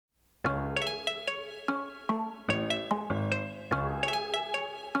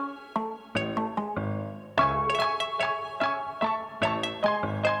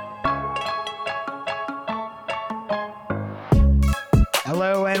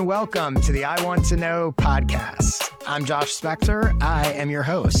and welcome to the I Want to Know podcast. I'm Josh Spector. I am your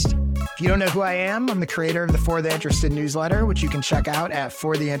host. If you don't know who I am, I'm the creator of the For the Interested newsletter, which you can check out at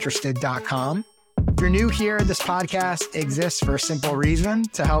fortheinterested.com. If you're new here, this podcast exists for a simple reason: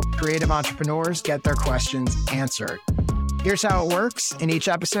 to help creative entrepreneurs get their questions answered. Here's how it works. In each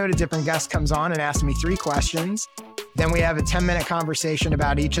episode, a different guest comes on and asks me 3 questions. Then we have a 10-minute conversation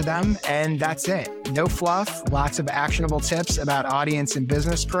about each of them, and that's it. No fluff, lots of actionable tips about audience and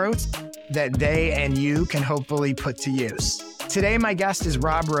business growth that they and you can hopefully put to use. Today, my guest is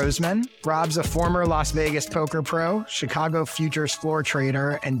Rob Roseman. Rob's a former Las Vegas poker pro, Chicago futures floor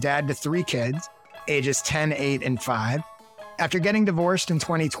trader, and dad to 3 kids, ages 10, 8, and 5. After getting divorced in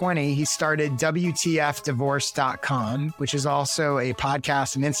 2020, he started WTFdivorce.com, which is also a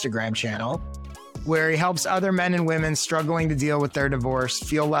podcast and Instagram channel, where he helps other men and women struggling to deal with their divorce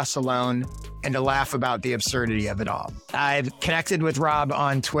feel less alone and to laugh about the absurdity of it all. I've connected with Rob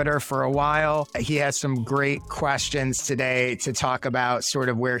on Twitter for a while. He has some great questions today to talk about sort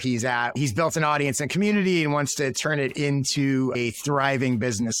of where he's at. He's built an audience and community and wants to turn it into a thriving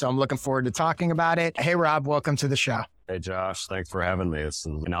business. So I'm looking forward to talking about it. Hey, Rob, welcome to the show. Hey, Josh, thanks for having me. It's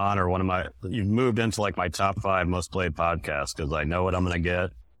an honor. You've moved into like my top 5 most played podcasts because I know what I'm going to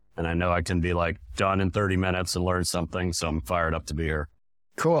get. And I know I can be like done in 30 minutes and learn something. So I'm fired up to be here.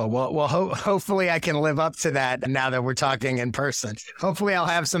 Cool. Well, hopefully I can live up to that now that we're talking in person. Hopefully I'll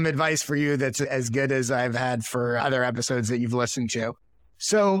have some advice for you that's as good as I've had for other episodes that you've listened to.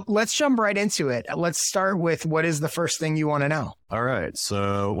 So let's jump right into it. Let's start with, what is the first thing you want to know? All right.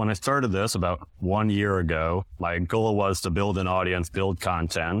 So when I started this about 1 year ago, my goal was to build an audience, build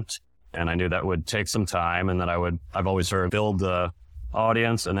content. And I knew that would take some time. And then I've always heard build the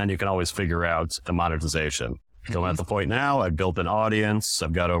audience, and then you can always figure out the monetization. So I'm at the point now, I've built an audience.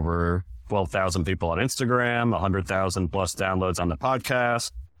 I've got over 12,000 people on Instagram, 100,000 plus downloads on the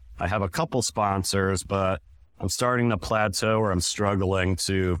podcast. I have a couple sponsors, but I'm starting to plateau, or I'm struggling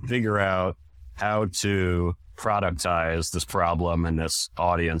to figure out how to productize this problem and this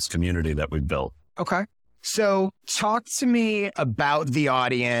audience community that we've built. Okay. So talk to me about the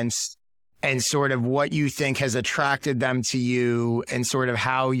audience and sort of what you think has attracted them to you and sort of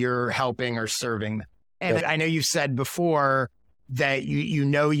how you're helping or serving them. And I know you said before that you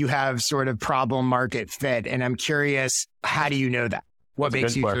know you have sort of problem market fit. And I'm curious, how do you know that? What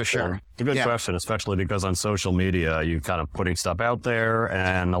makes you so sure? It's a good question, especially because on social media, you're kind of putting stuff out there.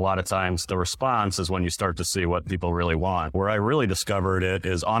 And a lot of times the response is when you start to see what people really want. Where I really discovered it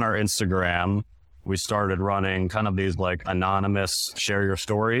is on our Instagram. We started running kind of these like anonymous share your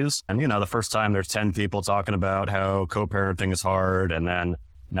stories. And, the first time there's 10 people talking about how co-parenting is hard. And then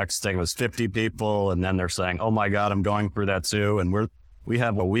next thing was 50 people. And then they're saying, oh my God, I'm going through that too. And we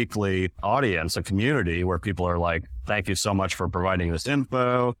have a weekly audience, a community where people are like, thank you so much for providing this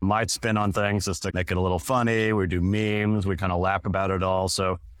info. My spin on things is to make it a little funny. We do memes. We kind of laugh about it all.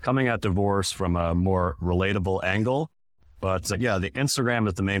 So coming at divorce from a more relatable angle. But the Instagram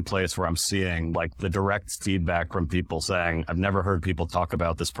is the main place where I'm seeing like the direct feedback from people saying, I've never heard people talk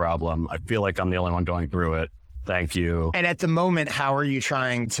about this problem. I feel like I'm the only one going through it. Thank you. And at the moment, how are you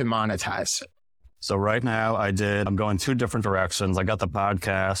trying to monetize? So right now I'm going 2 different directions. I got the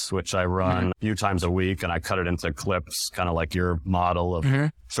podcast, which I run a few times a week, and I cut it into clips, kind of like your model of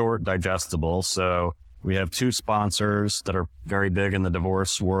short, digestible. So we have 2 sponsors that are very big in the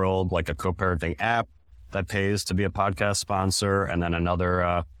divorce world, like a co-parenting app that pays to be a podcast sponsor, and then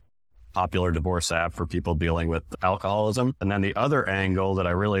another popular divorce app for people dealing with alcoholism. And then the other angle that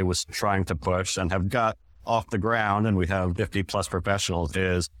I really was trying to push and have got off the ground, and we have 50 plus professionals,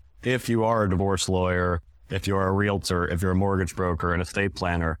 is if you are a divorce lawyer, if you're a realtor, if you're a mortgage broker, an estate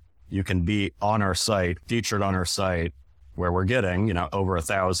planner, you can be on our site, featured on our site, where we're getting, over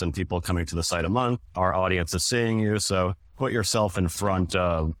 1,000 people coming to the site a month. Our audience is seeing you. So put yourself in front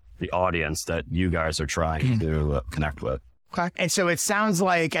of the audience that you guys are trying to connect with. Okay. And so it sounds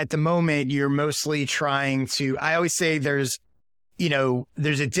like at the moment you're mostly trying to, I always say there's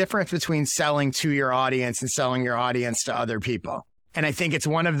a difference between selling to your audience and selling your audience to other people. And I think it's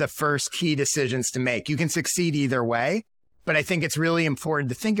one of the first key decisions to make. You can succeed either way, but I think it's really important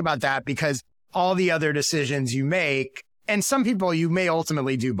to think about that, because all the other decisions you make, and some people you may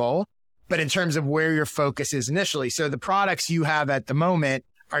ultimately do both, but in terms of where your focus is initially. So the products you have at the moment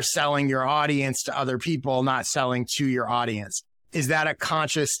are selling your audience to other people, not selling to your audience. Is that a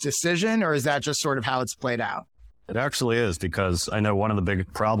conscious decision, or is that just sort of how it's played out? It actually is, because I know one of the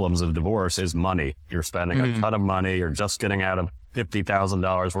big problems of divorce is money. You're spending a ton of money. You're just getting out of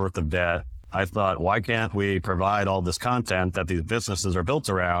 $50,000 worth of debt. I thought, why can't we provide all this content that these businesses are built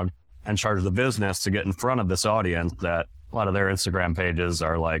around and charge the business to get in front of this audience that a lot of their Instagram pages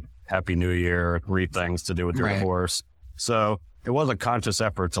are like Happy New Year, 3 things to do with your divorce. So it was a conscious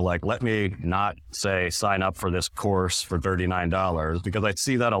effort to like, let me not say sign up for this course for $39 because I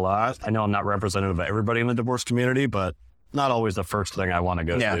see that a lot. I know I'm not representative of everybody in the divorce community, but not always the first thing I want to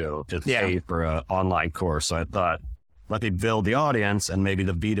go do is pay for an online course. So I thought, let me build the audience and maybe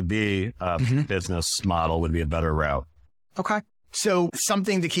the B2B business model would be a better route. Okay. So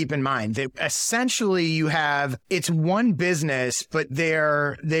something to keep in mind that essentially you have, it's one business, but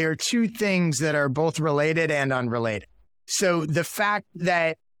they're 2 things that are both related and unrelated. So the fact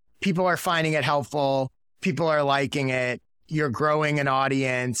that people are finding it helpful, people are liking it, you're growing an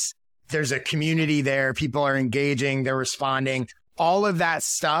audience, there's a community there, people are engaging, they're responding, all of that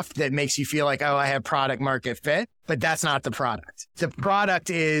stuff that makes you feel like, oh, I have product market fit, but that's not the product. The product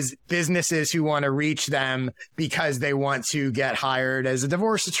is businesses who want to reach them because they want to get hired as a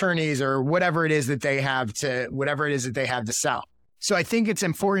divorce attorneys or whatever it is that they have to sell. So I think it's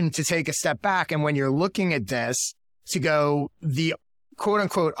important to take a step back. And when you're looking at this, to go the quote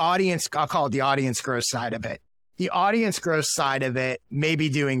unquote audience, I'll call it the audience growth side of it. The audience growth side of it may be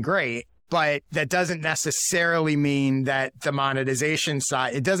doing great, but that doesn't necessarily mean that the monetization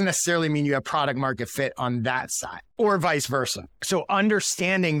side, it doesn't necessarily mean you have product market fit on that side or vice versa. So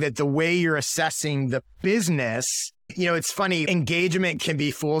understanding that the way you're assessing the business, it's funny, engagement can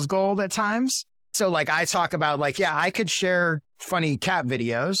be fool's gold at times. So like I talk about like, yeah, I could share funny cat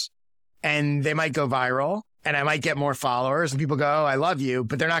videos and they might go viral. And I might get more followers and people go, oh, I love you,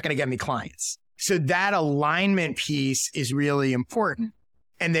 but they're not going to get me clients. So that alignment piece is really important.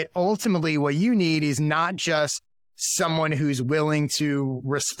 And that ultimately what you need is not just someone who's willing to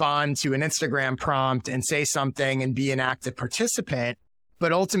respond to an Instagram prompt and say something and be an active participant,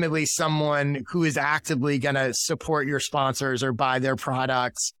 but ultimately someone who is actively going to support your sponsors or buy their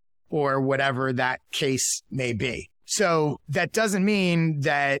products or whatever that case may be. So that doesn't mean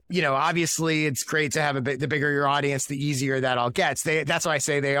that, obviously it's great to have the bigger your audience, the easier that all gets. That's why I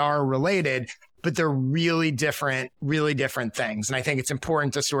say they are related, but they're really different things. And I think it's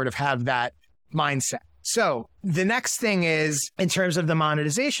important to sort of have that mindset. So the next thing is in terms of the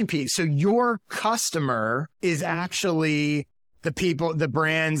monetization piece. So your customer is actually the people, the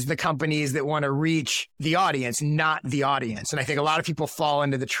brands, the companies that want to reach the audience, not the audience. And I think a lot of people fall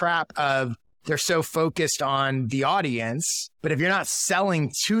into the trap of they're so focused on the audience, but if you're not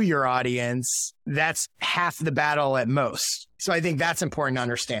selling to your audience, that's half the battle at most. So I think that's important to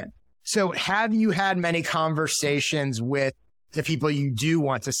understand. So have you had many conversations with the people you do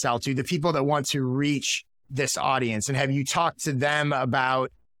want to sell to, the people that want to reach this audience? And have you talked to them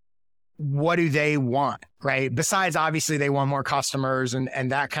about what do they want, right? Besides, obviously, they want more customers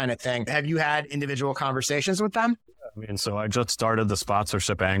and that kind of thing. Have you had individual conversations with them? So I just started the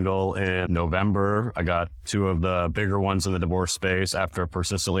sponsorship angle in November. I got 2 of the bigger ones in the divorce space after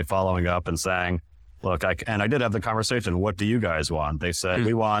persistently following up and saying, look, I did have the conversation. What do you guys want? They said,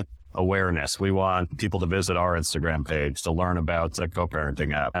 we want awareness. We want people to visit our Instagram page to learn about the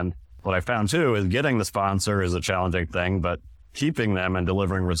co-parenting app. And what I found too is getting the sponsor is a challenging thing, but keeping them and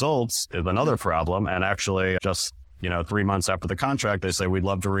delivering results is another problem. And actually just, 3 months after the contract, they say, we'd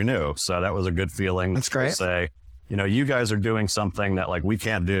love to renew. So that was a good feeling. That's great. To say, you guys are doing something that like we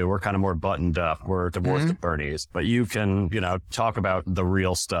can't do. We're kind of more buttoned up. We're divorce attorneys, but you can, talk about the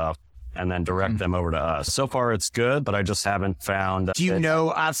real stuff and then direct them over to us. So far it's good, but I just haven't found. Do you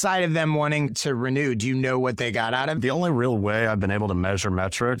know, outside of them wanting to renew, do you know what they got out of it? The only real way I've been able to measure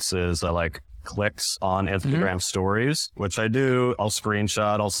metrics is like clicks on Instagram stories, which I do. I'll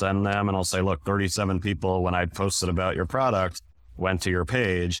screenshot, I'll send them and I'll say, look, 37 people when I posted about your product went to your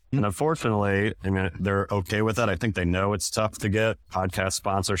page. And unfortunately, they're okay with that. I think they know it's tough to get podcast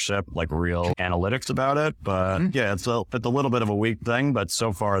sponsorship, like real analytics about it. But yeah, it's a little bit of a weak thing, but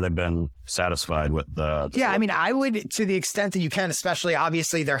so far they've been satisfied with the Yeah, I would, to the extent that you can, especially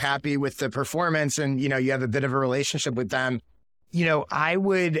obviously they're happy with the performance and, you have a bit of a relationship with them. I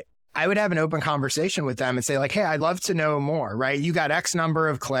would have an open conversation with them and say like, hey, I'd love to know more, right? You got X number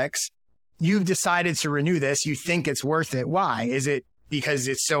of clicks. You've decided to renew this. You think it's worth it. Why? Is it because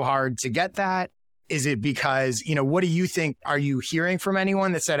it's so hard to get that? Is it because, what do you think? Are you hearing from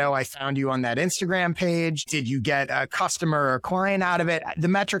anyone that said, oh, I found you on that Instagram page? Did you get a customer or client out of it? The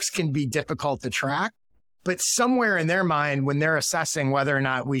metrics can be difficult to track, but somewhere in their mind, when they're assessing whether or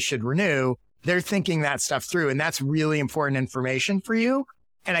not we should renew, they're thinking that stuff through. And that's really important information for you.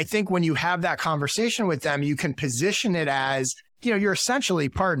 And I think when you have that conversation with them, you can position it as, you're essentially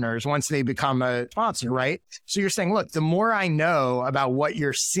partners once they become a sponsor, right? So you're saying, look, the more I know about what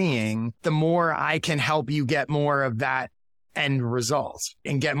you're seeing, the more I can help you get more of that end result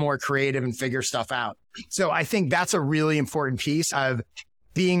and get more creative and figure stuff out. So I think that's a really important piece of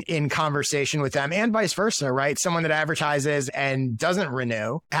being in conversation with them, and vice versa, right? Someone that advertises and doesn't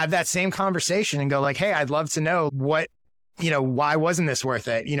renew, have that same conversation and go like, hey, I'd love to know what, why wasn't this worth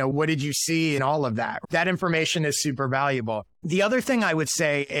it? What did you see in all of that? That information is super valuable. The other thing I would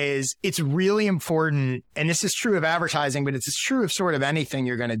say is it's really important, and this is true of advertising, but it's true of sort of anything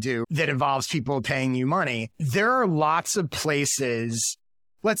you're going to do that involves people paying you money. There are lots of places.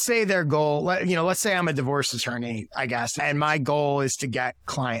 Let's say their goal, let's say I'm a divorce attorney, I guess, and my goal is to get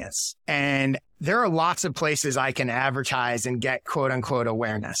clients. And there are lots of places I can advertise and get quote unquote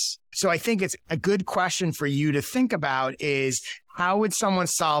awareness. So I think it's a good question for you to think about is how would someone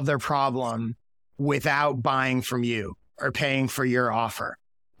solve their problem without buying from you or paying for your offer?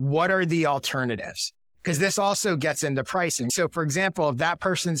 What are the alternatives? Because this also gets into pricing. So for example, if that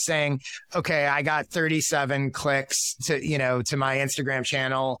person's saying, okay, I got 37 clicks to my Instagram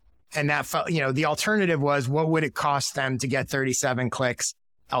channel, and that, the alternative was, what would it cost them to get 37 clicks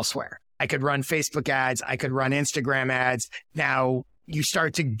elsewhere? I could run Facebook ads. I could run Instagram ads. Now you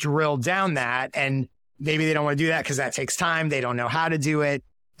start to drill down that, and maybe they don't want to do that because that takes time. They don't know how to do it.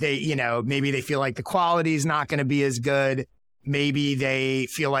 Maybe they feel like the quality is not going to be as good. Maybe they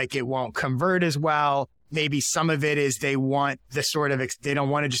feel like it won't convert as well. Maybe some of it is they want they don't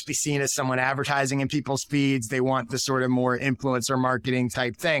want to just be seen as someone advertising in people's feeds. They want the sort of more influencer marketing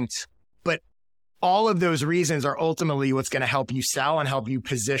type thing. But all of those reasons are ultimately what's going to help you sell and help you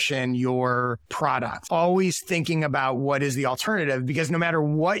position your product. Always thinking about what is the alternative, because no matter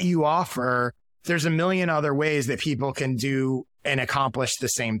what you offer, there's a million other ways that people can do and accomplish the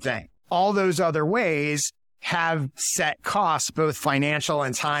same thing. All those other ways have set costs, both financial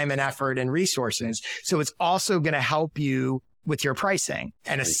and time and effort and resources. So it's also going to help you with your pricing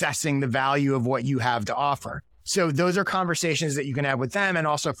and assessing the value of what you have to offer. So those are conversations that you can have with them. And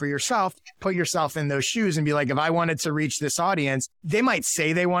also for yourself, put yourself in those shoes and be like, if I wanted to reach this audience, they might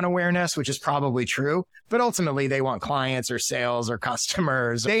say they want awareness, which is probably true, but ultimately they want clients or sales or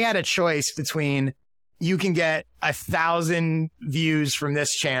customers. They had a choice between you can get 1,000 views from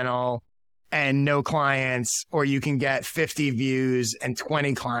this channel and no clients, or you can get 50 views and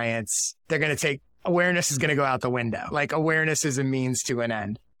 20 clients. Awareness is going to go out the window. Like, awareness is a means to an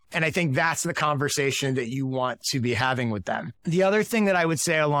end. And I think that's the conversation that you want to be having with them. The other thing that I would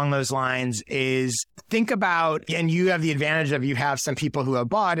say along those lines is think about, and you have the advantage of you have some people who have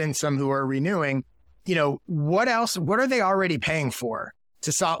bought and some who are renewing, what are they already paying for?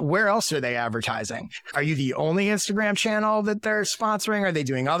 Where else are they advertising? Are you the only Instagram channel that they're sponsoring? Are they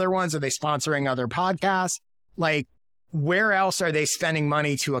doing other ones? Are they sponsoring other podcasts? Like, where else are they spending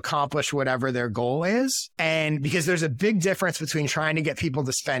money to accomplish whatever their goal is? And because there's a big difference between trying to get people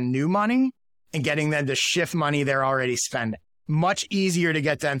to spend new money and getting them to shift money they're already spending. Much easier to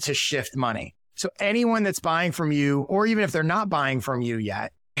get them to shift money. So anyone that's buying from you, or even if they're not buying from you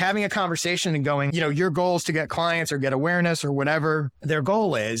yet, having a conversation and going, your goal is to get clients or get awareness or whatever their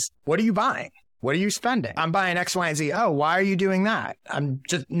goal is. What are you buying? What are you spending? I'm buying X, Y, and Z. Oh, why are you doing that? I'm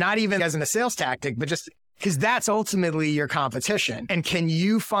just not even as in a sales tactic, but just because that's ultimately your competition. And can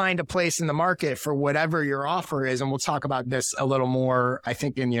you find a place in the market for whatever your offer is? And we'll talk about this a little more, I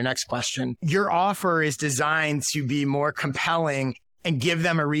think, in your next question. Your offer is designed to be more compelling and give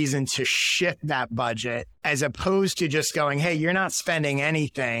them a reason to shift that budget, as opposed to just going, hey, you're not spending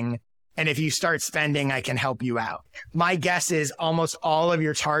anything, and if you start spending, I can help you out. My guess is almost all of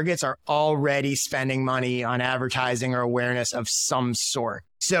your targets are already spending money on advertising or awareness of some sort.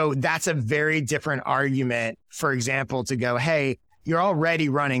 So that's a very different argument, for example, to go, hey, you're already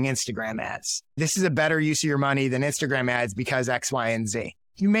running Instagram ads. This is a better use of your money than Instagram ads because X, Y, and Z.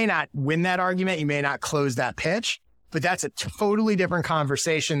 You may not win that argument. You may not close that pitch. But that's a totally different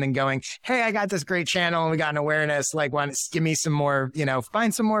conversation than going, hey, I got this great channel and we got an awareness. Like, give me some more,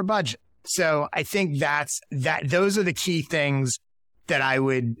 find some more budget. So I think those are the key things that I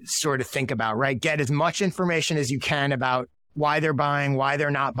would sort of think about, right? Get as much information as you can about why they're buying, why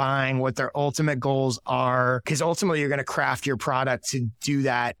they're not buying, what their ultimate goals are, because ultimately you're going to craft your product to do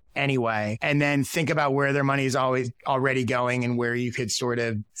that anyway. And then think about where their money is always already going and where you could sort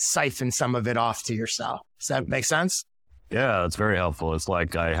of siphon some of it off to yourself. Does that make sense? Yeah, it's very helpful. It's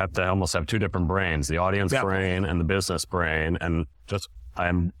like I have to almost have two different brains, the audience brain and the business brain. And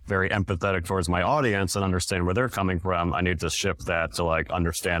I'm very empathetic towards my audience and understand where they're coming from. I need to shift that to like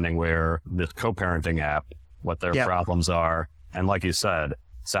understanding where this co-parenting app, what their problems are. And like you said,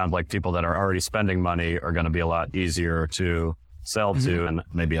 sound like people that are already spending money are going to be a lot easier to sell to, and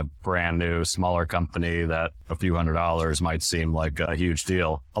maybe a brand new, smaller company that a few $100s might seem like a huge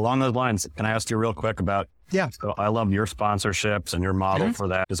deal. Along those lines, can I ask you real quick about Yeah. So I love your sponsorships and your model for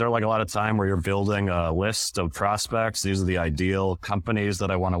that. Is there like a lot of time where you're building a list of prospects? These are the ideal companies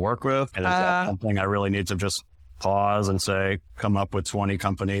that I want to work with. And is that something I really need to just pause and say, come up with 20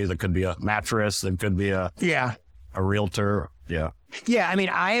 companies? It could be a mattress. It could be a realtor. Yeah. Yeah. I mean,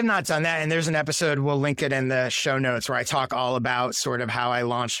 I have not done that. And there's an episode, we'll link it in the show notes, where I talk all about sort of how I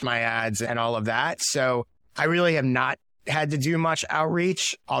launched my ads and all of that. So I really have not had to do much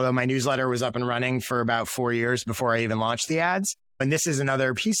outreach, although my newsletter was up and running for about 4 years before I even launched the ads. And this is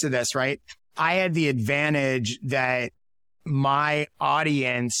another piece of this, right? I had the advantage that my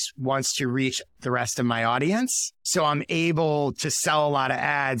audience wants to reach the rest of my audience. So I'm able to sell a lot of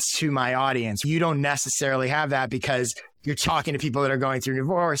ads to my audience. You don't necessarily have that because you're talking to people that are going through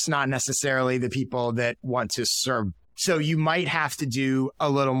divorce, not necessarily the people that want to serve. So you might have to do a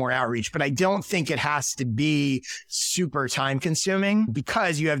little more outreach, but I don't think it has to be super time consuming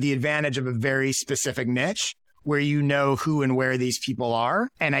because you have the advantage of a very specific niche where you know who and where these people are.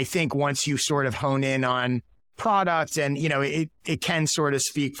 And I think once you sort of hone in on product and, it can sort of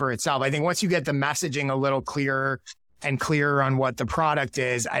speak for itself. I think once you get the messaging a little clearer on what the product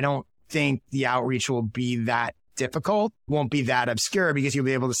is, I don't think the outreach will be that difficult, won't be that obscure because you'll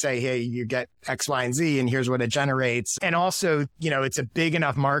be able to say, hey, you get X, Y, and Z, and here's what it generates. And also, it's a big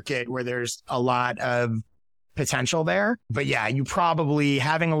enough market where there's a lot of potential there. But yeah, you probably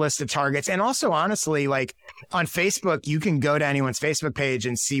having a list of targets. And also, honestly, like on Facebook, you can go to anyone's Facebook page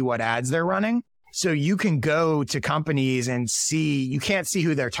and see what ads they're running. So you can go to companies and see, you can't see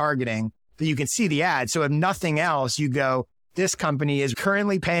who they're targeting, but you can see the ad. So if nothing else, you go, this company is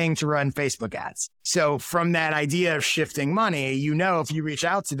currently paying to run Facebook ads. So from that idea of shifting money, if you reach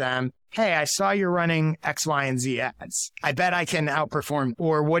out to them, hey, I saw you're running X, Y, and Z ads. I bet I can outperform.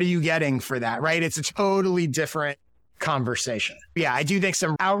 Or what are you getting for that, right? It's a totally different conversation. Yeah, I do think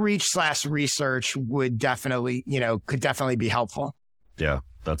some outreach/research would definitely, could definitely be helpful. Yeah,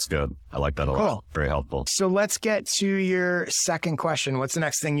 that's good. I like that a lot. Very helpful. So let's get to your second question. What's the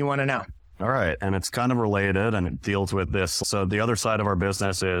next thing you want to know? All right. And it's kind of related and it deals with this. So the other side of our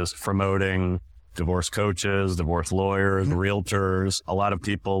business is promoting divorce coaches, divorce lawyers, realtors, a lot of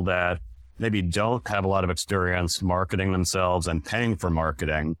people that maybe don't have a lot of experience marketing themselves and paying for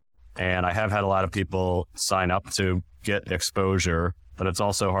marketing. And I have had a lot of people sign up to get exposure, but it's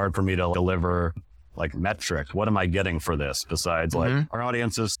also hard for me to deliver like metrics. What am I getting for this besides like our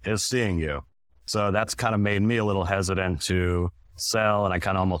audience is seeing you? So that's kind of made me a little hesitant to sell. And I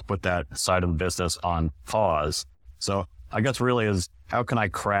kind of almost put that side of the business on pause. So I guess really is how can I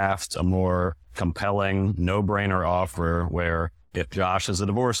craft a more compelling, no-brainer offer where if Josh is a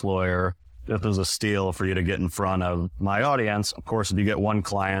divorce lawyer, this is a steal for you to get in front of my audience. Of course, if you get one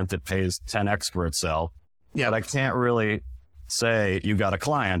client, it pays 10x for itself. Yeah, but I can't really say you got a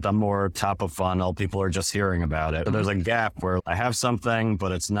client. I'm more top of funnel. People are just hearing about it. So there's a gap where I have something,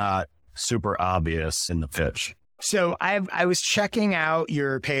 but it's not super obvious in the pitch. So I was checking out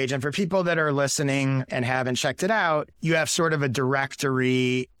your page, and for people that are listening and haven't checked it out, you have sort of a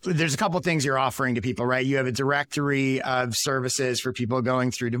directory. There's a couple of things you're offering to people, right? You have a directory of services for people going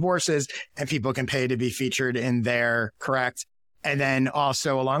through divorces, and people can pay to be featured in there, correct? And then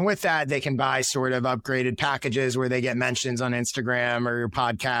also along with that, they can buy sort of upgraded packages where they get mentions on Instagram or your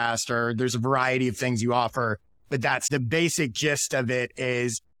podcast, or there's a variety of things you offer. But that's the basic gist of it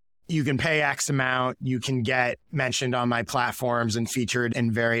is you can pay X amount, you can get mentioned on my platforms and featured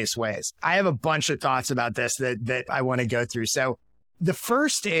in various ways. I have a bunch of thoughts about this that I want to go through. So the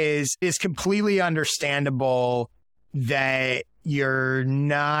first is completely understandable that you're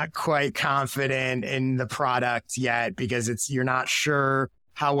not quite confident in the product yet because you're not sure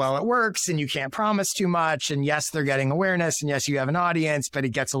how well it works and you can't promise too much. And yes, they're getting awareness and yes, you have an audience, but it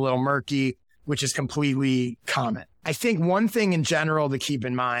gets a little murky, which is completely common. I think one thing in general to keep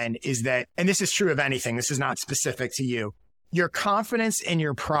in mind is that, and this is true of anything, this is not specific to you, your confidence in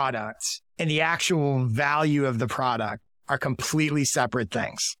your product and the actual value of the product are completely separate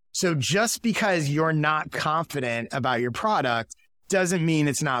things. So just because you're not confident about your product doesn't mean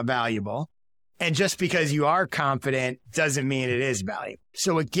it's not valuable. And just because you are confident doesn't mean it is valuable.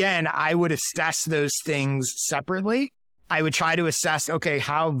 So again, I would assess those things separately. I would try to assess, okay,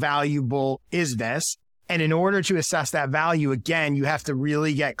 how valuable is this? And in order to assess that value, again, you have to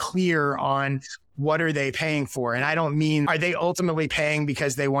really get clear on what are they paying for? And I don't mean, are they ultimately paying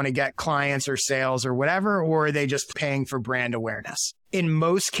because they want to get clients or sales or whatever, or are they just paying for brand awareness? In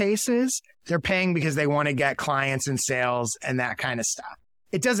most cases, they're paying because they want to get clients and sales and that kind of stuff.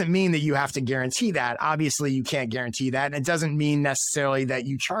 It doesn't mean that you have to guarantee that. Obviously, you can't guarantee that. And it doesn't mean necessarily that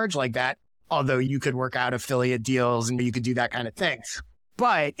you charge like that, although you could work out affiliate deals and you could do that kind of thing.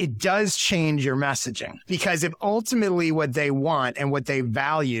 But it does change your messaging, because if ultimately what they want and what they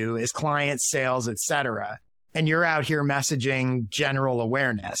value is client sales, et cetera, and you're out here messaging general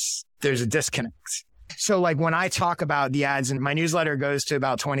awareness, there's a disconnect. So like when I talk about the ads, and my newsletter goes to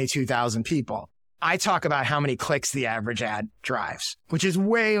about 22,000 people, I talk about how many clicks the average ad drives, which is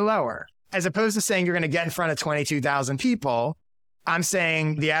way lower. As opposed to saying you're going to get in front of 22,000 people, I'm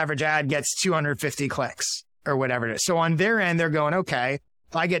saying the average ad gets 250 clicks or whatever it is. So on their end, they're going, okay,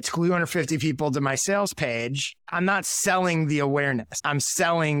 if I get 250 people to my sales page, I'm not selling the awareness. I'm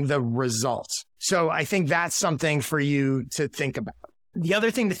selling the results. So I think that's something for you to think about. The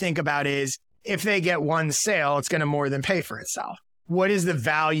other thing to think about is if they get one sale, it's going to more than pay for itself. What is the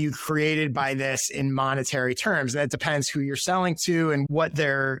value created by this in monetary terms? That depends who you're selling to and what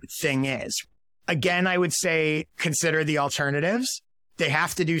their thing is. Again, I would say consider the alternatives. They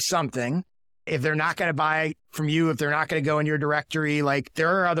have to do something. If they're not going to buy from you, if they're not going to go in your directory, like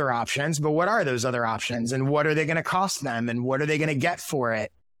there are other options, but what are those other options and what are they going to cost them and what are they going to get for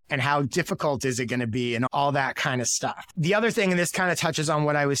it? And how difficult is it going to be and all that kind of stuff. The other thing, and this kind of touches on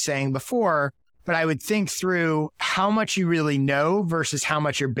what I was saying before, but I would think through how much you really know versus how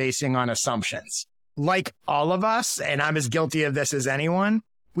much you're basing on assumptions. Like all of us, and I'm as guilty of this as anyone,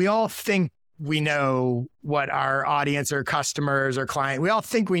 we all think we know what our audience or customers or client, we all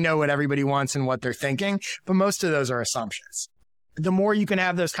think we know what everybody wants and what they're thinking, but most of those are assumptions. The more you can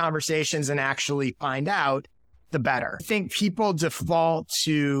have those conversations and actually find out, the better. I think people default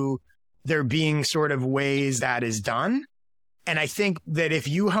to there being sort of ways that is done. And I think that if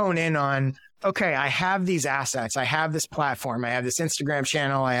you hone in on, okay, I have these assets, I have this platform, I have this Instagram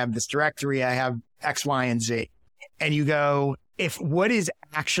channel, I have this directory, I have X, Y, and Z. And you go, what is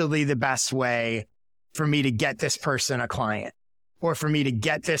actually the best way for me to get this person a client or for me to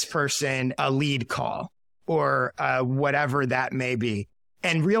get this person a lead call or whatever that may be.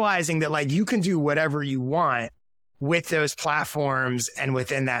 And realizing that like you can do whatever you want with those platforms and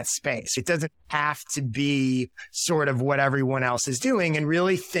within that space. It doesn't have to be sort of what everyone else is doing, and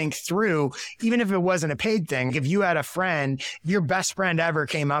really think through, even if it wasn't a paid thing, if you had a friend, your best friend ever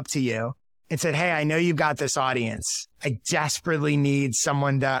came up to you and said, hey, I know you've got this audience. I desperately need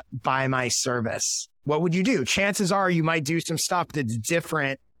someone to buy my service. What would you do? Chances are you might do some stuff that's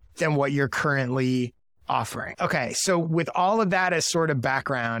different than what you're currently offering. Okay, so with all of that as sort of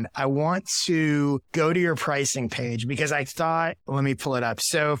background, I want to go to your pricing page because I thought, let me pull it up.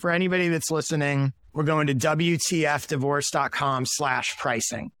 So for anybody that's listening, we're going to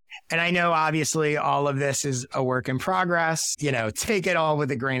WTFdivorce.com/pricing. And I know obviously all of this is a work in progress, take it all with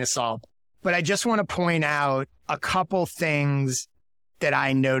a grain of salt. But I just want to point out a couple things that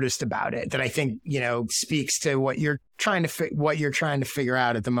I noticed about it that I think, speaks to what you're trying to figure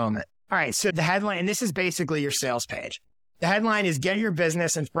out at the moment. All right. So the headline, and this is basically your sales page. The headline is get your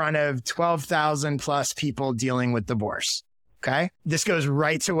business in front of 12,000 plus people dealing with divorce. Okay. This goes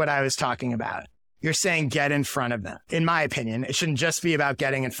right to what I was talking about. You're saying get in front of them. In my opinion, it shouldn't just be about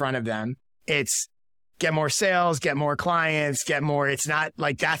getting in front of them. It's get more sales, get more clients, get more. It's not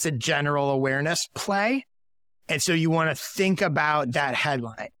like that's a general awareness play. And so you want to think about that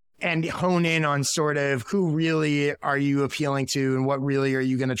headline and hone in on sort of who really are you appealing to and what really are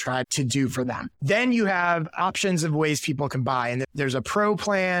you going to try to do for them. Then you have options of ways people can buy. And there's a pro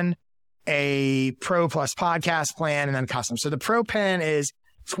plan, a pro plus podcast plan, and then custom. So the pro plan is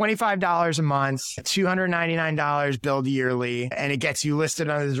 $25 a month, $299 billed yearly, and it gets you listed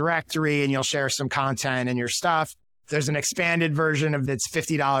on the directory and you'll share some content and your stuff. There's an expanded version of that's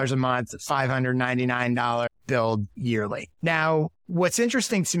 $50 a month, $599 billed yearly. Now, what's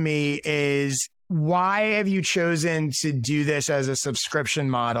interesting to me is why have you chosen to do this as a subscription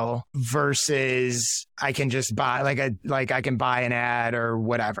model versus I can just buy I can buy an ad or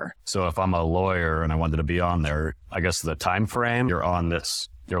whatever? So if I'm a lawyer and I wanted to be on there, I guess the time frame you're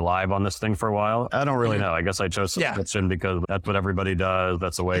live on this thing for a while. I don't really know. I guess I chose subscription because that's what everybody does.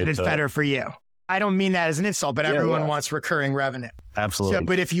 That's a way it's better for you. I don't mean that as an insult, but everyone wants recurring revenue. Absolutely. So,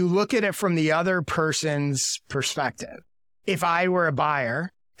 but if you look at it from the other person's perspective, if I were a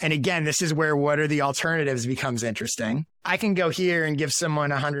buyer, and again, this is where what are the alternatives becomes interesting. I can go here and give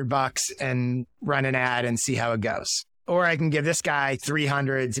someone $100 and run an ad and see how it goes. Or I can give this guy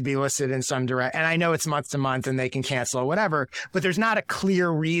 $300 to be listed in some direct, and I know it's month to month and they can cancel or whatever, but there's not a clear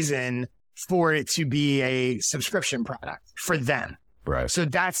reason for it to be a subscription product for them. Right. So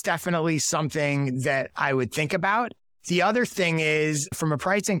that's definitely something that I would think about. The other thing is from a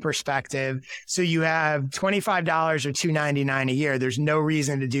pricing perspective, so you have $25 or $299 a year. There's no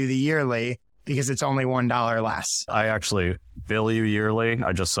reason to do the yearly because it's only $1 less. I actually bill you yearly.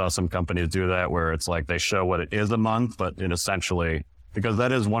 I just saw some companies do that where it's like they show what it is a month, but it essentially Because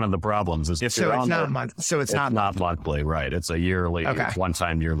that is one of the problems. Is if So you're it's on not the, month. So it's not. not monthly, right? It's a yearly, Okay.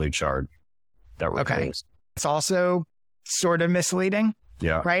 one-time yearly charge that we're Okay. paying. It's also sort of misleading,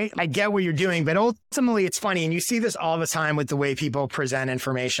 Yeah. right? I get what you're doing, but ultimately it's funny. And you see this all the time with the way people present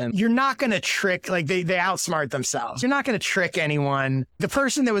information. You're not going to trick, like they outsmart themselves. You're not going to trick anyone. The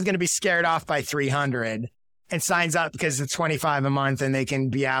person that was going to be scared off by 300 and signs up because it's 25 a month and they can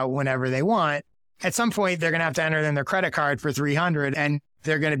be out whenever they want. At some point, they're going to have to enter in their credit card for 300 and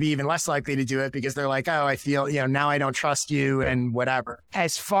they're going to be even less likely to do it because they're like, oh, I feel, now I don't trust you and whatever.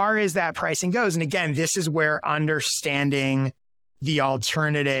 As far as that pricing goes, and again, this is where understanding the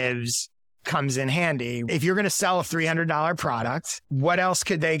alternatives comes in handy. If you're going to sell a $300 product, what else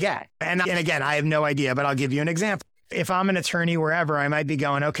could they get? And again, I have no idea, but I'll give you an example. If I'm an attorney wherever, I might be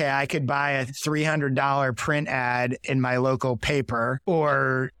going, okay, I could buy a $300 print ad in my local paper,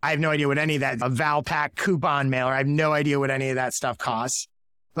 or I have no idea what any of that, a Valpak coupon mailer. I have no idea what any of that stuff costs.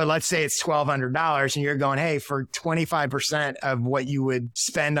 But let's say it's $1,200 and you're going, hey, for 25% of what you would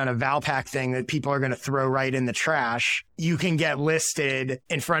spend on a Valpak thing that people are going to throw right in the trash, you can get listed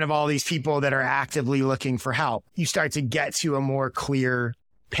in front of all these people that are actively looking for help. You start to get to a more clear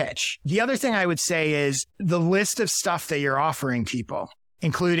pitch. The other thing I would say is the list of stuff that you're offering people,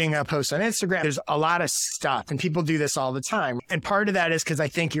 including a post on Instagram. There's a lot of stuff and people do this all the time. And part of that is because I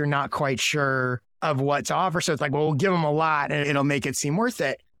think you're not quite sure of what to offer. So it's like, well, we'll give them a lot and it'll make it seem worth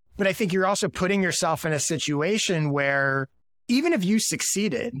it. But I think you're also putting yourself in a situation where even if you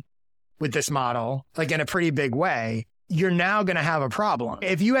succeeded with this model, like in a pretty big way, you're now going to have a problem.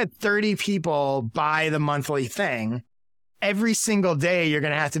 If you had 30 people buy the monthly thing, every single day, you're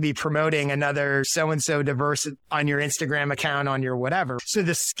going to have to be promoting another so-and-so diverse on your Instagram account, on your whatever. So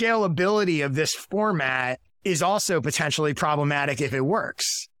the scalability of this format is also potentially problematic if it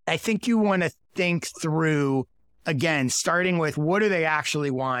works. I think you want to think through, again, starting with what do they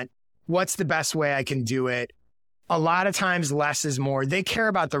actually want? What's the best way I can do it? A lot of times less is more. They care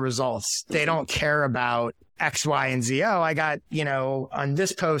about the results. They don't care about X, Y, and Z. Oh, I got, on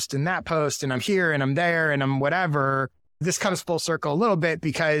this post and that post and I'm here and I'm there and I'm whatever. This comes full circle a little bit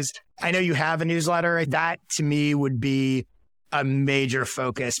because I know you have a newsletter. That to me would be a major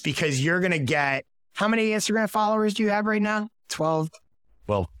focus because you're going to get, how many Instagram followers do you have right now? 12?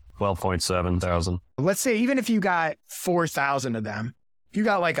 Well, 12.7 thousand. Let's say even if you got 4,000 of them, you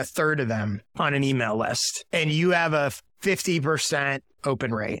got like a third of them on an email list and you have a 50%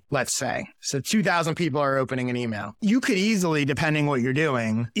 open rate, let's say. So 2,000 people are opening an email. You could easily, depending what you're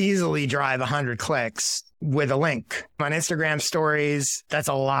doing, easily drive 100 clicks with a link. On Instagram stories, that's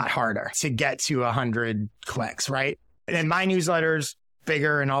a lot harder to get to 100 clicks, right? And my newsletter's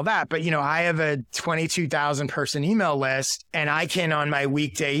bigger and all that. But, I have a 22,000 person email list and I can, on my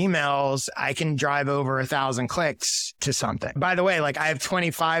weekday emails, I can drive over 1,000 clicks to something. By the way, like I have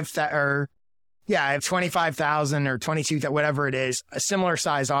 25,000 or 22,000, whatever it is, a similar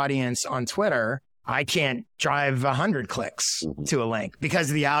size audience on Twitter. I can't drive 100 clicks to a link because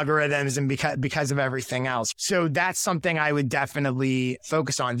of the algorithms and because of everything else. So that's something I would definitely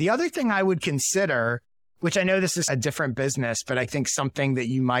focus on. The other thing I would consider, which I know this is a different business, but I think something that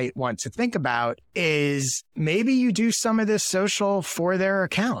you might want to think about is maybe you do some of this social for their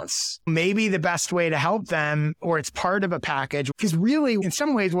accounts. Maybe the best way to help them, or it's part of a package, because really in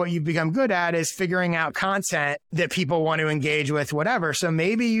some ways what you've become good at is figuring out content that people want to engage with, whatever. So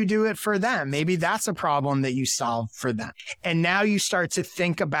maybe you do it for them. Maybe that's a problem that you solve for them. And now you start to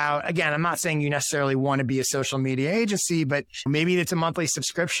think about, again, I'm not saying you necessarily want to be a social media agency, but maybe it's a monthly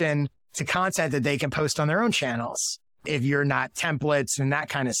subscription to content that they can post on their own channels if you're not templates and that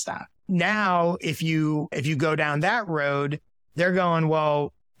kind of stuff. Now, if you go down that road, they're going,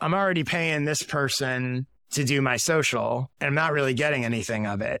 well, I'm already paying this person to do my social and I'm not really getting anything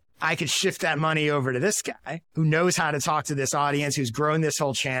of it. I could shift that money over to this guy who knows how to talk to this audience, who's grown this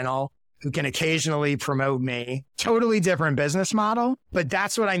whole channel, who can occasionally promote me. Totally different business model. But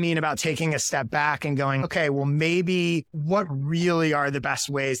that's what I mean about taking a step back and going, okay, well, maybe what really are the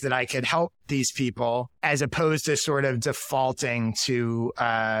best ways that I could help these people as opposed to sort of defaulting to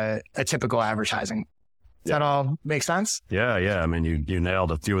a typical advertising. Does that all make sense? Yeah. I mean, you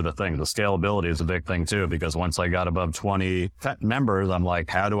nailed a few of the things. The scalability is a big thing too, because once I got above 20 members, I'm like,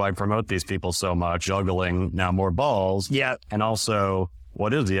 how do I promote these people so much? Juggling now more balls. Yeah. And also,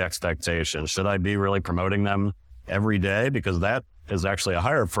 what is the expectation? Should I be really promoting them every day? Because that is actually a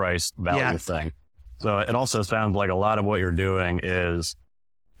higher price value thing. So it also sounds like a lot of what you're doing is,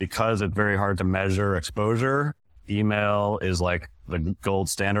 because it's very hard to measure exposure, email is like the gold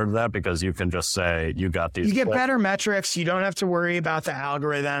standard of that because you can just say you got these. You get better metrics. You don't have to worry about the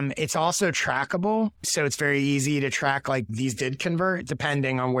algorithm. It's also trackable. So it's very easy to track like these did convert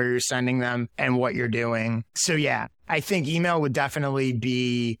depending on where you're sending them and what you're doing. So yeah, I think email would definitely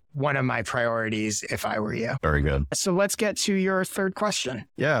be one of my priorities if I were you. Very good. So let's get to your third question.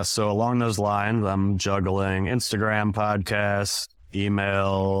 Yeah. So along those lines, I'm juggling Instagram, podcasts,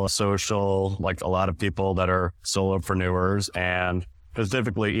 email, social, like a lot of people that are solopreneurs. And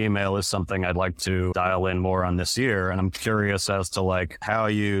specifically email is something I'd like to dial in more on this year. And I'm curious as to like how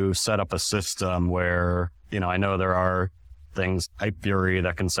you set up a system where, I know there are things, Hypefury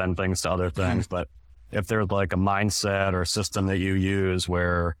that can send things to other things, but if there's like a mindset or a system that you use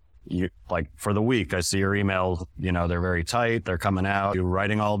where you like for the week, I see your emails, they're very tight, they're coming out, you're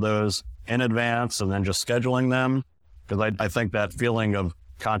writing all those in advance and then just scheduling them. Because I think that feeling of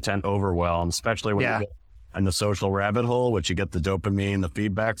content overwhelm, especially when you get in the social rabbit hole, which you get the dopamine, the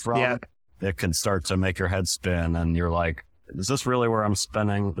feedback from, it can start to make your head spin. And you're like, is this really where I'm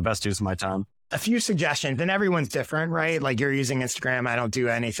spending the best use of my time? A few suggestions, and everyone's different, right? Like you're using Instagram. I don't do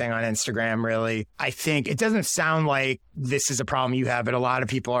anything on Instagram, really. I think it doesn't sound like this is a problem you have, but a lot of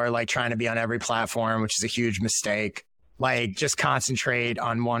people are like trying to be on every platform, which is a huge mistake. Like just concentrate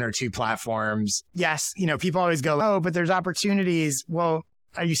on one or two platforms. Yes, people always go, oh, but there's opportunities. Well,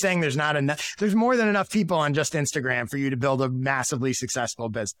 are you saying there's not enough? There's more than enough people on just Instagram for you to build a massively successful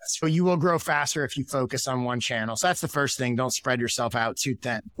business. So you will grow faster if you focus on one channel. So that's the first thing. Don't spread yourself out too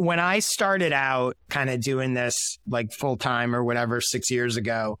thin. When I started out kind of doing this like full time or whatever 6 years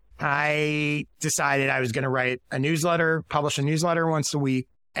ago, I decided I was going to write a newsletter, publish a newsletter once a week,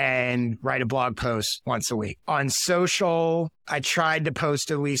 and write a blog post once a week. On social, I tried to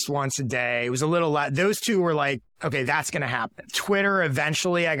post at least once a day. It was a little those two were like, okay, that's going to happen. Twitter,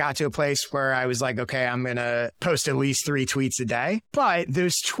 eventually I got to a place where I was like, okay, I'm going to post at least 3 tweets a day. But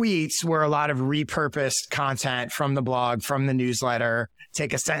those tweets were a lot of repurposed content from the blog, from the newsletter,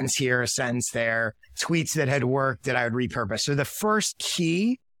 take a sentence here, a sentence there, tweets that had worked that I would repurpose. So the first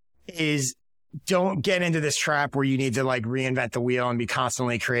key is don't get into this trap where you need to like reinvent the wheel and be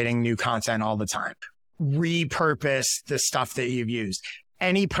constantly creating new content all the time. Repurpose the stuff that you've used.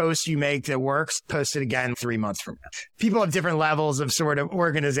 Any post you make that works, post it again 3 months from now. People have different levels of sort of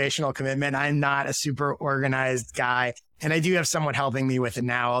organizational commitment. I'm not a super organized guy, and I do have someone helping me with it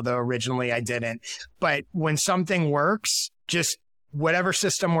now, although originally I didn't. But when something works, just whatever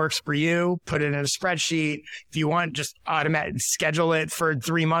system works for you, put it in a spreadsheet. If you want, just schedule it for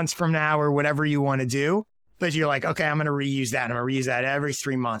 3 months from now or whatever you want to do. But you're like, okay, I'm going to reuse that. I'm going to reuse that every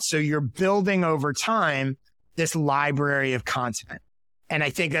 3 months. So you're building over time this library of content. And I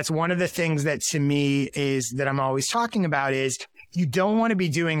think that's one of the things that to me is that I'm always talking about is you don't want to be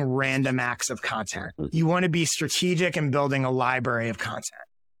doing random acts of content. You want to be strategic and building a library of content.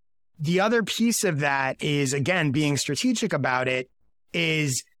 The other piece of that is, again, being strategic about it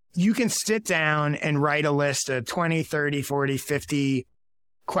is you can sit down and write a list of 20, 30, 40, 50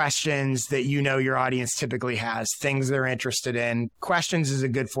 questions that your audience typically has, things they're interested in. Questions is a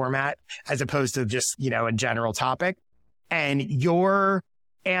good format as opposed to just, a general topic. And your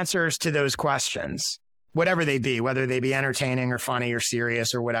answers to those questions, whatever they be, whether they be entertaining or funny or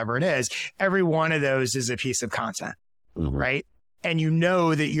serious or whatever it is, every one of those is a piece of content, right? And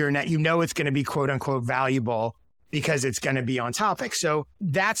that it's going to be quote unquote valuable because it's going to be on topic. So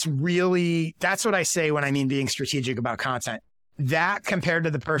that's what I say when I mean being strategic about content. That compared to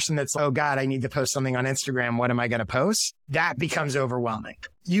the person that's, oh God, I need to post something on Instagram. What am I going to post? That becomes overwhelming.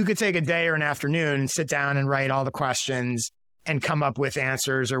 You could take a day or an afternoon and sit down and write all the questions and come up with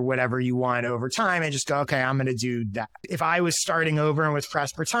answers or whatever you want over time and just go, okay, I'm going to do that. If I was starting over and was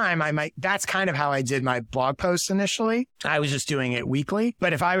pressed for time, that's kind of how I did my blog posts initially. I was just doing it weekly.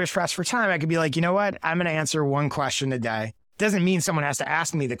 But if I was pressed for time, I could be like, you know what? I'm going to answer one question a day. Doesn't mean someone has to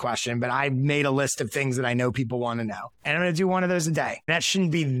ask me the question, but I made a list of things that I know people want to know. And I'm going to do one of those a day. That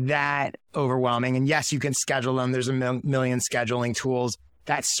shouldn't be that overwhelming. And yes, you can schedule them. There's a million scheduling tools.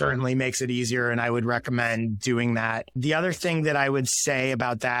 That certainly makes it easier. And I would recommend doing that. The other thing that I would say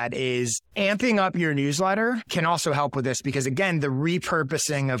about that is amping up your newsletter can also help with this because, again, the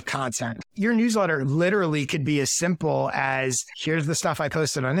repurposing of content. Your newsletter literally could be as simple as here's the stuff I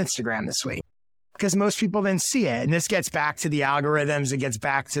posted on Instagram this week. Because most people then see it. And this gets back to the algorithms. It gets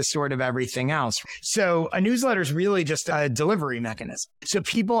back to sort of everything else. So a newsletter is really just a delivery mechanism. So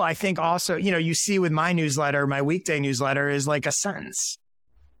people, I think also, you see with my newsletter, my weekday newsletter is like a sentence,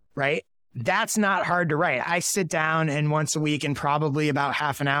 right? That's not hard to write. I sit down and once a week in probably about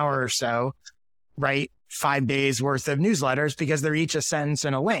half an hour or so, write 5 days worth of newsletters because they're each a sentence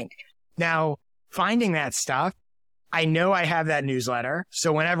and a link. Now, finding that stuff I know I have that newsletter.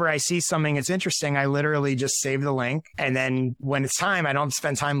 So whenever I see something that's interesting, I literally just save the link. And then when it's time, I don't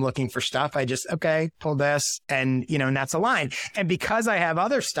spend time looking for stuff. I just, okay, pull this and, and that's a line. And because I have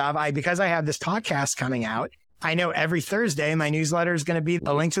other stuff, because I have this podcast coming out, I know every Thursday my newsletter is going to be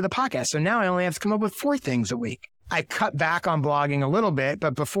a link to the podcast. So now I only have to come up with 4 things a week. I cut back on blogging a little bit,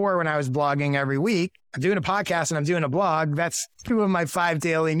 but before when I was blogging every week, I'm doing a podcast and I'm doing a blog. That's 2 of my 5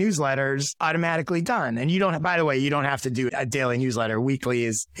 daily newsletters automatically done. And you don't, by the way, you don't have to do a daily newsletter. Weekly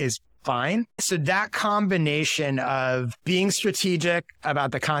is fine. So that combination of being strategic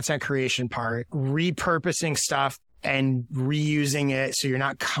about the content creation part, repurposing stuff and reusing it so you're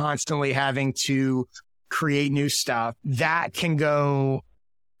not constantly having to create new stuff, that can go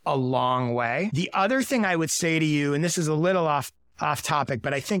a long way. The other thing I would say to you, and this is a little off topic,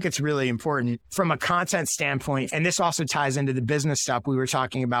 but I think it's really important from a content standpoint, and this also ties into the business stuff we were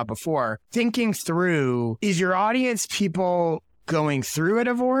talking about before, thinking through, is your audience people going through a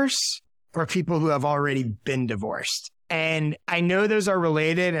divorce or people who have already been divorced? And I know those are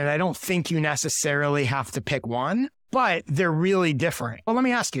related, and I don't think you necessarily have to pick one, but they're really different. Well, let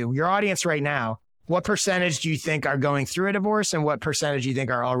me ask you, your audience right now, what percentage do you think are going through a divorce and what percentage do you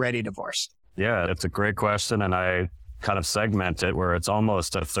think are already divorced? Yeah, it's a great question. And I kind of segment it where it's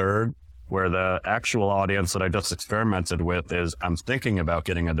almost a third, where the actual audience that I just experimented with is I'm thinking about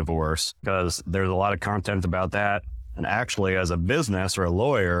getting a divorce, because there's a lot of content about that. And actually, as a business or a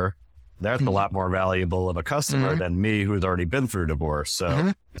lawyer, that's a lot more valuable of a customer than me who's already been through divorce.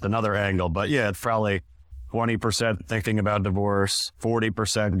 So it's another angle. But yeah, it's probably 20% thinking about divorce,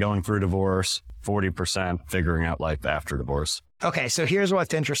 40% going through divorce, 40% figuring out life after divorce. Okay, so here's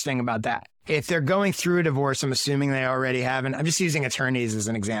what's interesting about that. If they're going through a divorce, I'm assuming they already have I'm just using attorneys as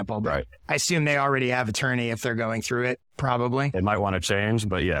an example, but right. I assume they already have attorney if they're going through it, probably. They might want to change,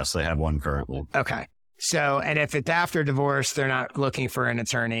 but yes, they have one currently. Okay. So, and if it's after divorce, they're not looking for an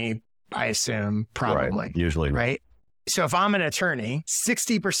attorney, I assume, probably. Right. Usually. Right? So if I'm an attorney,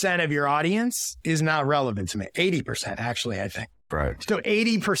 60% of your audience is not relevant to me. 80% actually, I think. Right. So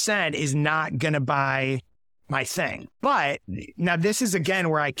 80% is not going to buy my thing. But now this is again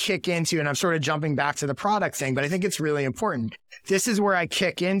where I kick into, and I'm sort of jumping back to the product thing, but I think it's really important. This is where I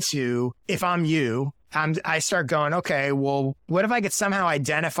kick into, if I'm you, I start going, okay, well, what if I could somehow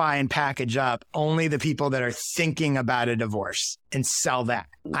identify and package up only the people that are thinking about a divorce and sell that?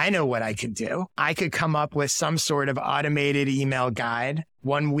 I know what I could do. I could come up with some sort of automated email guide,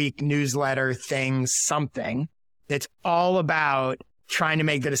 1 week newsletter thing, something that's all about trying to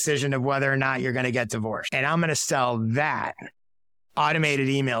make the decision of whether or not you're going to get divorced. And I'm going to sell that automated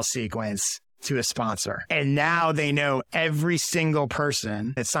email sequence to a sponsor. And now they know every single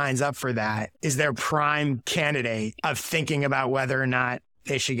person that signs up for that is their prime candidate of thinking about whether or not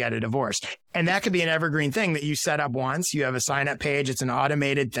they should get a divorce. And that could be an evergreen thing that you set up once. You have a sign up page. It's an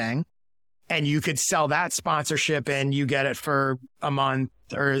automated thing. And you could sell that sponsorship and you get it for a month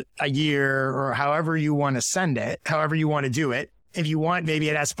or a year or however you want to send it, however you want to do it. If you want, maybe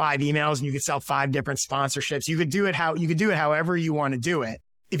it has 5 emails and you could sell 5 different sponsorships. You could do it however you want to do it.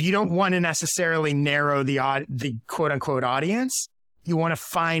 If you don't want to necessarily narrow the quote unquote audience, you want to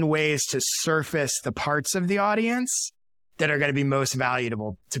find ways to surface the parts of the audience that are going to be most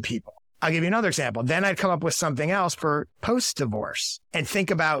valuable to people. I'll give you another example. Then I'd come up with something else for post-divorce and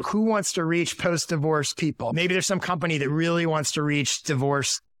think about who wants to reach post-divorce people. Maybe there's some company that really wants to reach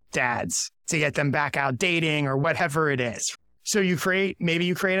divorced dads to get them back out dating or whatever it is. So maybe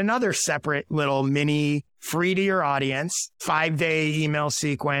you create another separate little mini free to your audience, 5-day email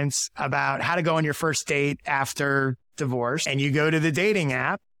sequence about how to go on your first date after divorce. And you go to the dating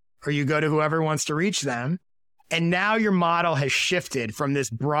app or you go to whoever wants to reach them. And now your model has shifted from this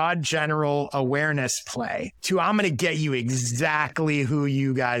broad general awareness play to I'm going to get you exactly who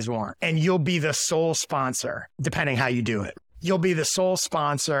you guys want. And you'll be the sole sponsor, depending how you do it. You'll be the sole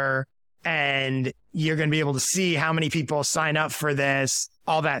sponsor and you're going to be able to see how many people sign up for this,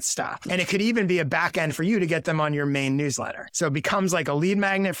 all that stuff. And it could even be a back end for you to get them on your main newsletter. So it becomes like a lead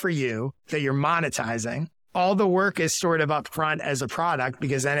magnet for you that you're monetizing. All the work is sort of upfront as a product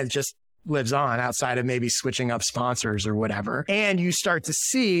because then it just lives on outside of maybe switching up sponsors or whatever. And you start to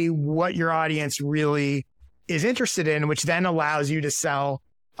see what your audience really is interested in, which then allows you to sell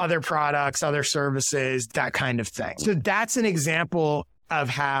other products, other services, that kind of thing. So that's an example of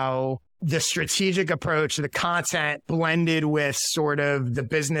how the strategic approach, the content blended with sort of the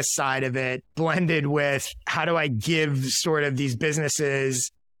business side of it, blended with how do I give sort of these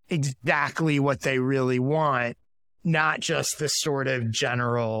businesses exactly what they really want, not just the sort of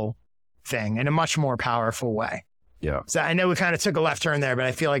general thing in a much more powerful way. Yeah. So I know we kind of took a left turn there, but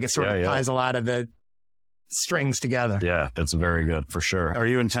I feel like it sort of ties a lot of the strings together. Yeah, it's very good for sure. Are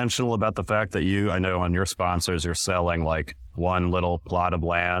you intentional about the fact that I know on your sponsors, you're selling like one little plot of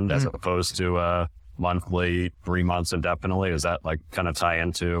land as opposed to a monthly, 3 months indefinitely? Is that like kind of tie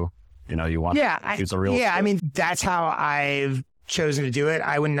into, you want to use a real estate? I mean, that's how I've chosen to do it.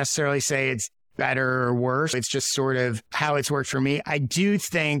 I wouldn't necessarily say it's better or worse. It's just sort of how it's worked for me. I do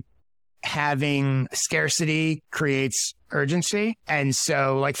think having scarcity creates urgency. And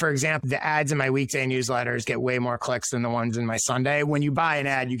so, like, for example, the ads in my weekday newsletters get way more clicks than the ones in my Sunday. When you buy an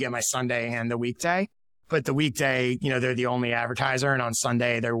ad, you get my Sunday and the weekday. But the weekday, they're the only advertiser. And on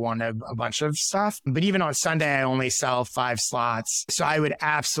Sunday, they're one of a bunch of stuff. But even on Sunday, I only sell 5 slots. So I would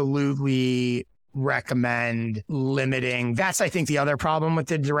absolutely recommend limiting. That's, I think, the other problem with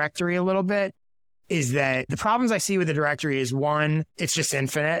the directory a little bit. Is that the problems I see with the directory is, one, it's just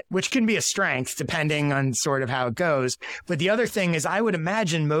infinite, which can be a strength depending on sort of how it goes. But the other thing is, I would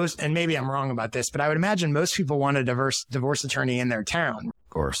imagine most, and maybe I'm wrong about this, but I would imagine most people want a divorce attorney in their town. Of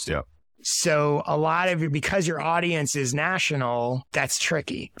course, yeah. So a lot of it, because your audience is national, that's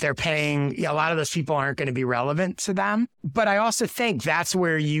tricky. They're paying, a lot of those people aren't going to be relevant to them. But I also think that's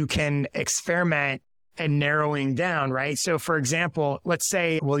where you can experiment and narrowing down, right? So for example, let's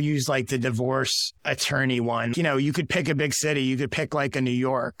say we'll use like the divorce attorney one. You could pick a big city. You could pick like a New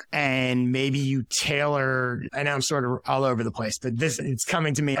York, and maybe you tailor, I know I'm sort of all over the place, but it's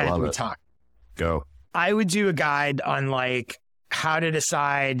coming to me as we talk. Go. I would do a guide on like how to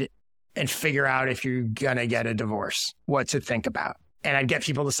decide and figure out if you're going to get a divorce, what to think about. And I'd get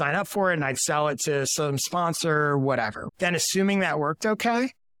people to sign up for it, and I'd sell it to some sponsor, whatever. Then assuming that worked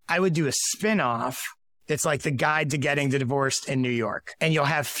okay, I would do a spin-off. It's like the guide to getting divorced in New York, and you'll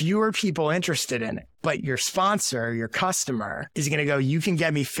have fewer people interested in it. But your sponsor, your customer, is going to go, you can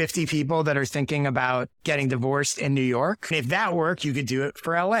get me 50 people that are thinking about getting divorced in New York. And if that worked, you could do it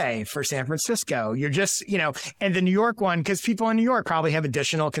for LA, for San Francisco. You're just, and the New York one, because people in New York probably have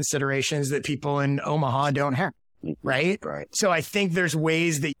additional considerations that people in Omaha don't have. Right. So I think there's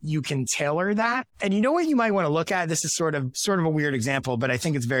ways that you can tailor that. And you know what you might want to look at? This is sort of a weird example, but I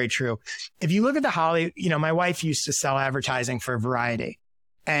think it's very true. If you look at the Hollywood, my wife used to sell advertising for Variety.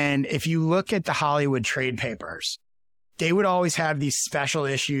 And if you look at the Hollywood trade papers, they would always have these special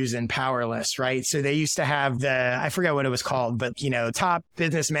issues in Powerless, right? So they used to have I forget what it was called, but, top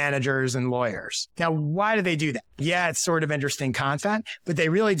business managers and lawyers. Now, why do they do that? Yeah, it's sort of interesting content, but they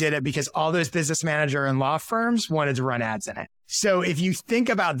really did it because all those business manager and law firms wanted to run ads in it. So if you think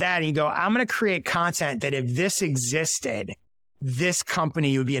about that and you go, I'm going to create content that if this existed, this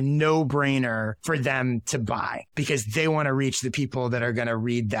company would be a no-brainer for them to buy because they want to reach the people that are going to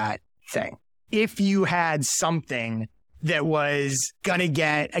read that thing. If you had something that was going to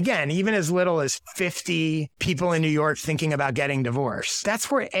get, again, even as little as 50 people in New York thinking about getting divorced. That's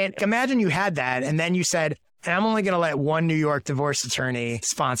where, and imagine you had that. And then you said, I'm only going to let one New York divorce attorney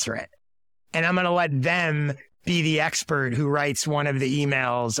sponsor it. And I'm going to let them be the expert who writes one of the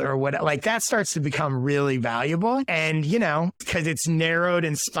emails or what, like that starts to become really valuable. And, because it's narrowed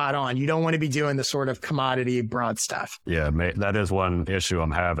and spot on. You don't want to be doing the sort of commodity broad stuff. Yeah, that is one issue I'm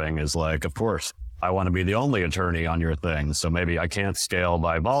having is like, of course, I want to be the only attorney on your thing. So maybe I can't scale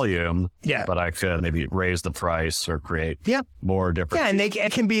by volume, but I could maybe raise the price or create more different. Yeah, and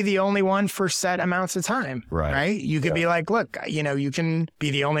it can be the only one for set amounts of time, right? You could be like, look, you can be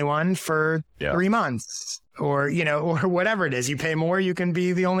the only one for 3 months or, or whatever it is. You pay more, you can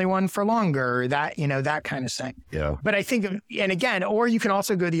be the only one for longer, that kind of thing. Yeah. But I think, and again, or you can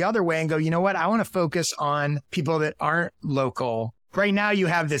also go the other way and go, you know what? I want to focus on people that aren't local. Right now, you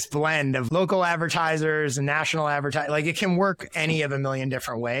have this blend of local advertisers and national advertisers. Like it can work any of a million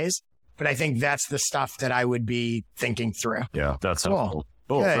different ways. But I think that's the stuff that I would be thinking through. Yeah, that's cool.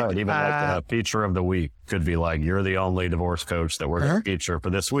 Right. Even like the feature of the week could be like, you're the only divorce coach that we're going to feature for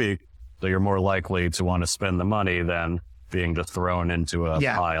this week. So you're more likely to want to spend the money than being just thrown into a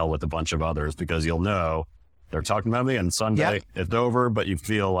pile with a bunch of others because you'll know they're talking about me and Sunday it's over, but you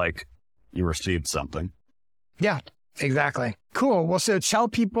feel like you received something. Yeah. Exactly. Cool. Well, so tell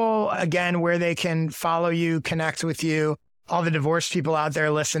people again where they can follow you, connect with you, all the divorced people out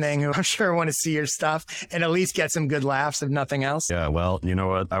there listening who I'm sure want to see your stuff and at least get some good laughs, if nothing else. Yeah. Well, you know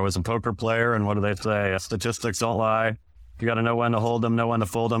what? I was a poker player and what do they say? Statistics don't lie. You got to know when to hold them, know when to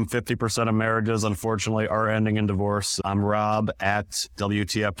fold them. 50% of marriages, unfortunately, are ending in divorce. I'm Rob at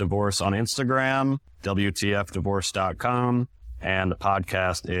WTF Divorce on Instagram, WTFdivorce.com, and the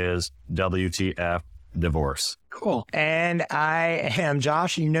podcast is WTF Divorce. Cool. And I am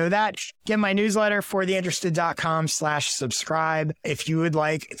Josh. You know that. Get my newsletter, fortheinterested.com/subscribe. If you would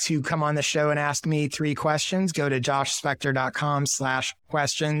like to come on the show and ask me 3 questions, go to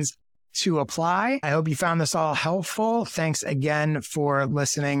joshspector.com/questions. to apply. I hope you found this all helpful. Thanks again for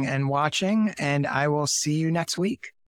listening and watching, and I will see you next week.